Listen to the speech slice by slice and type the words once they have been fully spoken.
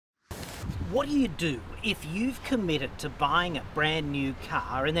What do you do if you've committed to buying a brand new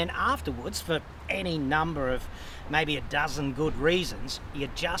car and then afterwards, for any number of maybe a dozen good reasons, you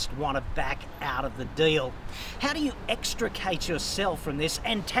just want to back out of the deal? How do you extricate yourself from this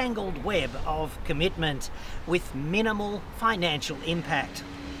entangled web of commitment with minimal financial impact?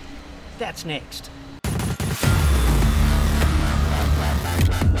 That's next.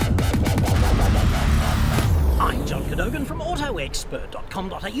 I'm John Cadogan from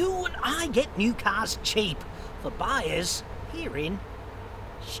AutoExpert.com.au, and I get new cars cheap for buyers here in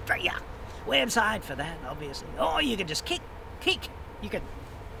Australia. Website for that, obviously. Or you can just kick the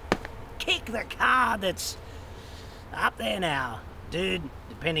car that's up there now, dude,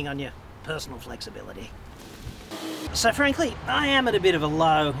 depending on your personal flexibility. So frankly, I am at a bit of a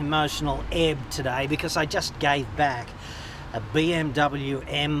low emotional ebb today because I just gave back a BMW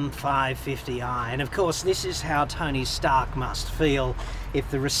M550i, and of course this is how Tony Stark must feel if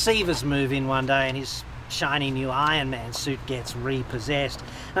the receivers move in one day and his shiny new Iron Man suit gets repossessed.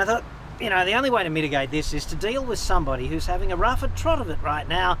 And I thought, you know, the only way to mitigate this is to deal with somebody who's having a rougher trot of it right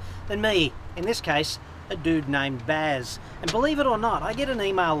now than me. In this case, a dude named Baz. And believe it or not, I get an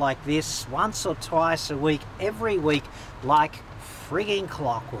email like this once or twice a week, every week, like frigging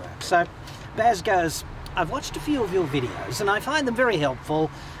clockwork. So Baz goes, I've watched a few of your videos and I find them very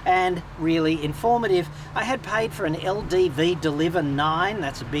helpful and really informative. I had paid for an LDV Deliver 9,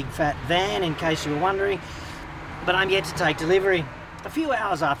 that's a big fat van in case you were wondering, but I'm yet to take delivery. A few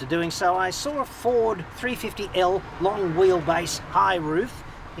hours after doing so, I saw a Ford 350L long wheelbase high roof,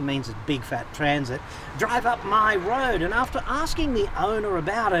 he means a big fat Transit, drive up my road, and after asking the owner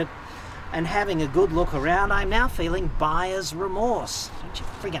about it and having a good look around, I'm now feeling buyer's remorse. Don't you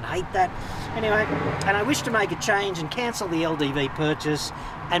friggin' hate that? Anyway, and I wish to make a change and cancel the LDV purchase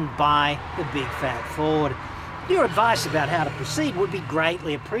and buy the big fat Ford. Your advice about how to proceed would be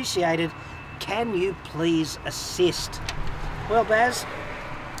greatly appreciated. Can you please assist? Well, Baz,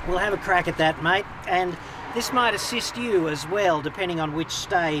 we'll have a crack at that, mate, and this might assist you as well, depending on which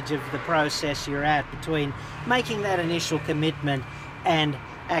stage of the process you're at between making that initial commitment and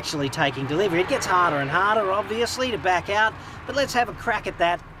actually taking delivery. It gets harder and harder, obviously, to back out, but let's have a crack at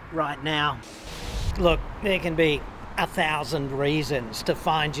that right now. Look, there can be 1,000 reasons to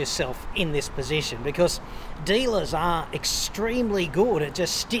find yourself in this position because dealers are extremely good at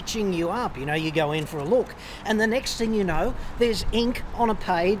just stitching you up. You know, you go in for a look and the next thing you know, there's ink on a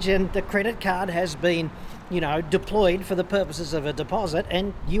page and the credit card has been, you know, deployed for the purposes of a deposit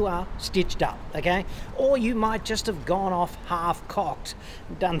and you are stitched up, okay? Or you might just have gone off half-cocked,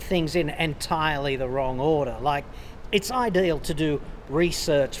 done things in entirely the wrong order. Like, it's ideal to do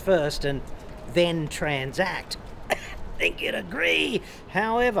research first and then transact. I think you'd agree.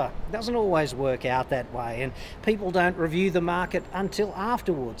 However, it doesn't always work out that way, and people don't review the market until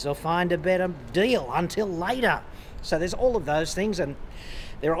afterwards or find a better deal until later. So there's all of those things, and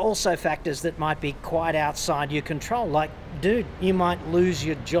there are also factors that might be quite outside your control, like, dude, you might lose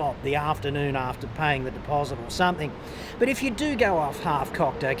your job the afternoon after paying the deposit or something. But if you do go off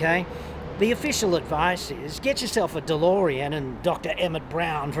half-cocked, okay, the official advice is get yourself a DeLorean and Dr. Emmett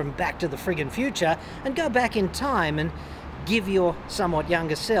Brown from Back to the Friggin' Future and go back in time and give your somewhat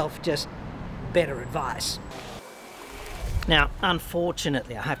younger self just better advice. Now,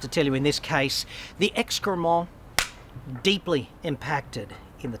 unfortunately, I have to tell you in this case, the excrement deeply impacted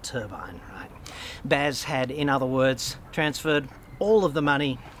in the turbine, right? Baz had, in other words, transferred all of the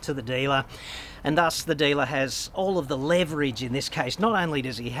money to the dealer, and thus the dealer has all of the leverage in this case. Not only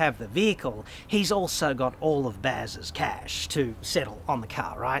does he have the vehicle, he's also got all of Baz's cash to settle on the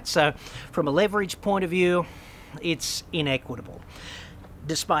car, right? So from a leverage point of view, it's inequitable.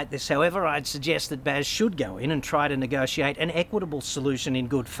 Despite this, however, I'd suggest that Baz should go in and try to negotiate an equitable solution in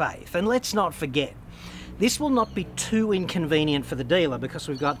good faith. And let's not forget, this will not be too inconvenient for the dealer because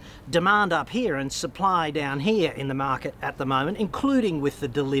we've got demand up here and supply down here in the market at the moment, including with the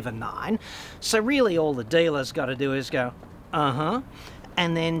Deliver 9. So really all the dealer's got to do is go, and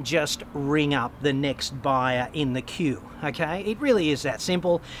then just ring up the next buyer in the queue, okay? It really is that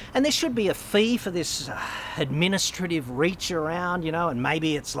simple. And there should be a fee for this administrative reach around, you know, and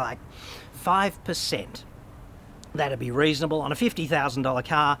maybe it's like 5%. That'd be reasonable. On a $50,000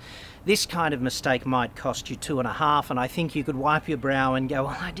 car, this kind of mistake might cost you $2.5, and I think you could wipe your brow and go,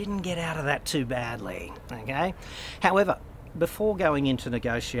 well, I didn't get out of that too badly, okay? However, before going in to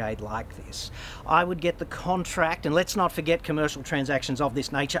negotiate like this, I would get the contract, and let's not forget commercial transactions of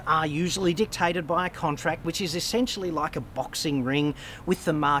this nature are usually dictated by a contract, which is essentially like a boxing ring with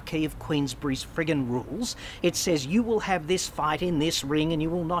the Marquis of Queensberry's friggin' rules. It says you will have this fight in this ring and you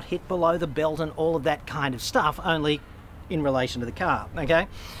will not hit below the belt and all of that kind of stuff, only in relation to the car, okay?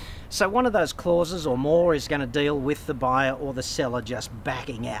 So one of those clauses or more is going to deal with the buyer or the seller just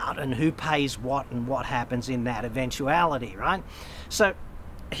backing out and who pays what and what happens in that eventuality, right? So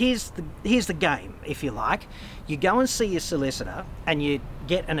here's the game, if you like. You go and see your solicitor and you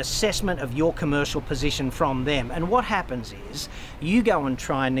get an assessment of your commercial position from them, and what happens is you go and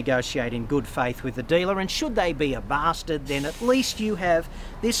try and negotiate in good faith with the dealer, and should they be a bastard, then at least you have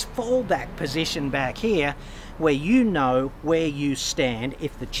this fallback position back here where you know where you stand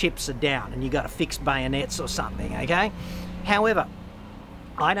if the chips are down and you got to fix bayonets or something, okay? However,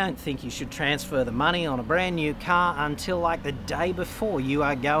 I don't think you should transfer the money on a brand new car until like the day before you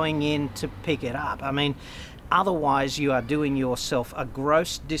are going in to pick it up. I mean, otherwise you are doing yourself a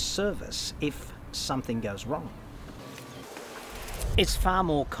gross disservice if something goes wrong. It's far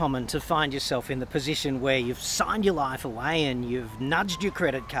more common to find yourself in the position where you've signed your life away and you've nudged your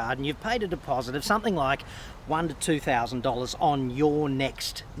credit card and you've paid a deposit of something like $1,000 to $2,000 on your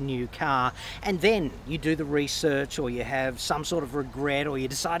next new car, and then you do the research, or you have some sort of regret, or you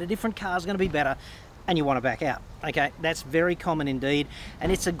decide a different car is going to be better and you want to back out. Okay, that's very common indeed,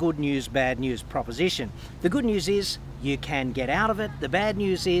 and it's a good news, bad news proposition. The good news is you can get out of it. The bad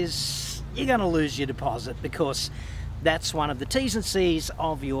news is you're going to lose your deposit, because that's one of the T's and C's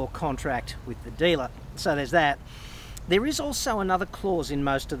of your contract with the dealer. So there's that. There is also another clause in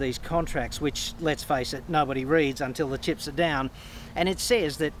most of these contracts which, let's face it, nobody reads until the chips are down, and it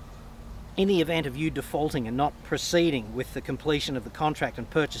says that in the event of you defaulting and not proceeding with the completion of the contract and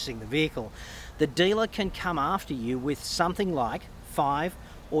purchasing the vehicle, the dealer can come after you with something like 5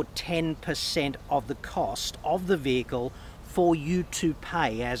 or 10% of the cost of the vehicle for you to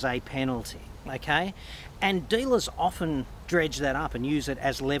pay as a penalty. Okay, and dealers often dredge that up and use it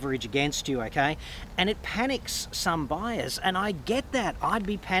as leverage against you, okay, and it panics some buyers, and I get that. I'd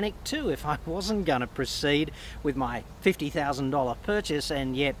be panicked too if I wasn't going to proceed with my $50,000 purchase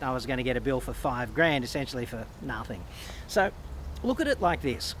and yet I was going to get a bill for $5,000 essentially for nothing. So look at it like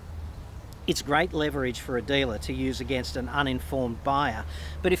this. It's great leverage for a dealer to use against an uninformed buyer,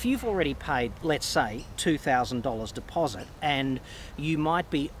 but if you've already paid, let's say, $2,000 deposit, and you might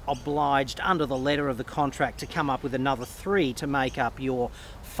be obliged under the letter of the contract to come up with another $3,000 to make up your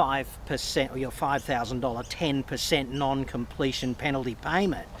 5% or your $5,000 10% non-completion penalty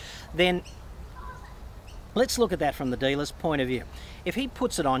payment, then let's look at that from the dealer's point of view. If he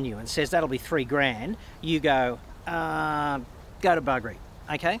puts it on you and says that'll be $3,000, you go to buggery,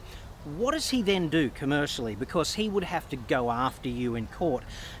 okay? What does he then do commercially? Because he would have to go after you in court.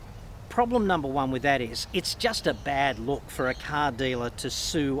 Problem number one with that is it's just a bad look for a car dealer to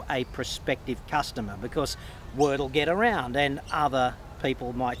sue a prospective customer, because word will get around and other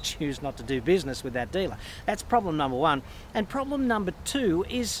people might choose not to do business with that dealer. That's problem number one. And problem number two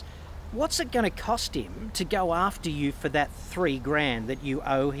is, what's it going to cost him to go after you for that $3,000 that you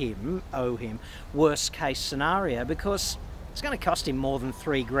owe him, worst case scenario? Because it's going to cost him more than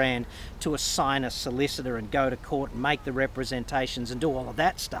 $3,000 to assign a solicitor and go to court and make the representations and do all of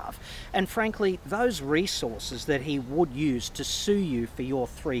that stuff. And frankly, those resources that he would use to sue you for your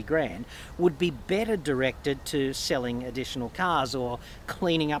 $3,000 would be better directed to selling additional cars or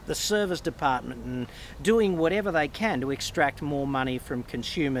cleaning up the service department and doing whatever they can to extract more money from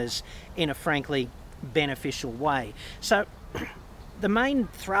consumers in a frankly beneficial way. So the main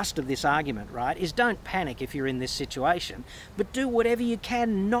thrust of this argument, right, is don't panic if you're in this situation, but do whatever you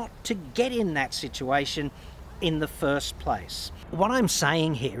can not to get in that situation in the first place. What I'm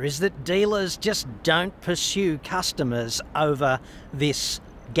saying here is that dealers just don't pursue customers over this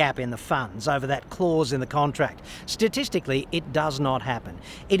gap in the funds, over that clause in the contract. Statistically, it does not happen.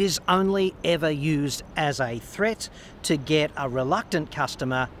 It is only ever used as a threat to get a reluctant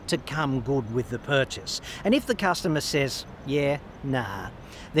customer to come good with the purchase. And if the customer says, yeah, nah,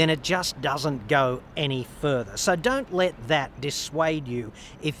 then it just doesn't go any further. So don't let that dissuade you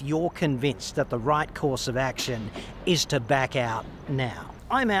if you're convinced that the right course of action is to back out now.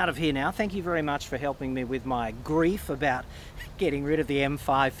 I'm out of here now. Thank you very much for helping me with my grief about getting rid of the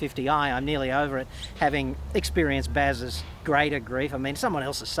M550i. I'm nearly over it, having experienced Baz's greater grief. I mean, someone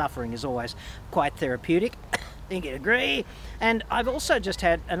else's suffering is always quite therapeutic. I think you'd agree. And I've also just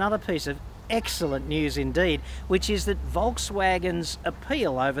had another piece of excellent news indeed, which is that Volkswagen's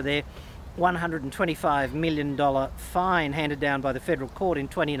appeal over their $125 million fine handed down by the federal court in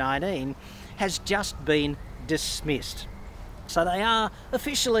 2019 has just been dismissed. So they are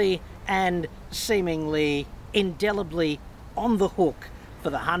officially and seemingly indelibly on the hook for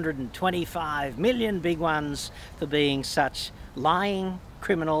the 125 million big ones for being such lying,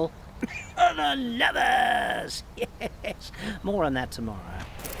 criminal lovers. Yes, more on that tomorrow.